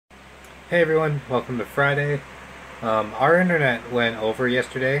Hey everyone, welcome to Friday. Our internet went over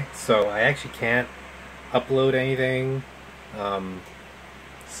yesterday, so I actually can't upload anything. Um,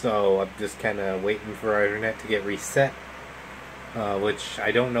 so I'm just kind of waiting for our internet to get reset, which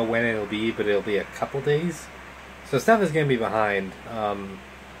I don't know when it'll be, but it'll be a couple days. So stuff is going to be behind.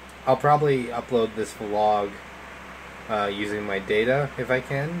 I'll probably upload this vlog using my data if I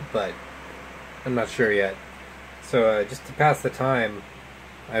can, but I'm not sure yet. So just to pass the time,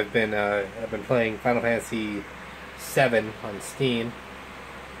 I've been playing Final Fantasy VII on Steam,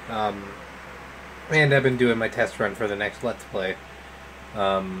 and I've been doing my test run for the next Let's Play.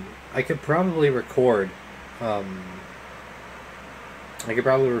 I could probably record. I could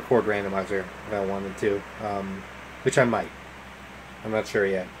probably record randomizer if I wanted to, which I might. I'm not sure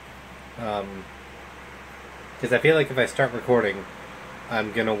yet, because I feel like if I start recording,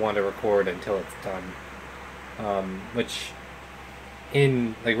 I'm gonna want to record until it's done, which.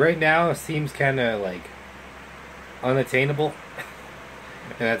 Right now seems kind of like unattainable.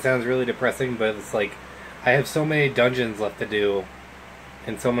 And that sounds really depressing, but it's like I have so many dungeons left to do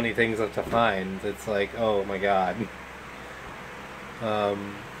and so many things left to find. It's like, oh my god. But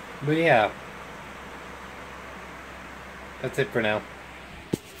yeah, that's it for now.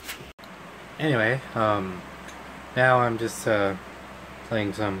 Anyway, now I'm just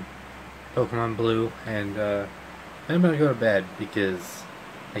playing some Pokemon Blue, and I'm gonna go to bed because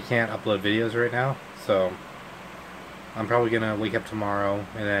I can't upload videos right now, so I'm probably gonna wake up tomorrow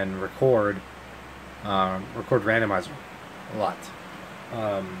and then record randomizer a lot,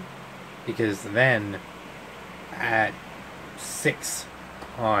 because then at 6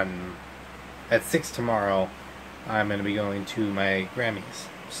 tomorrow I'm gonna be going to my Grammys,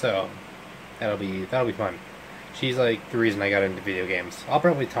 so that'll be fun. She's like the reason I got into video games. I'll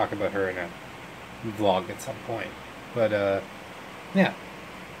probably talk about her in a vlog at some point. But, yeah.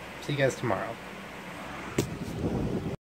 See you guys tomorrow.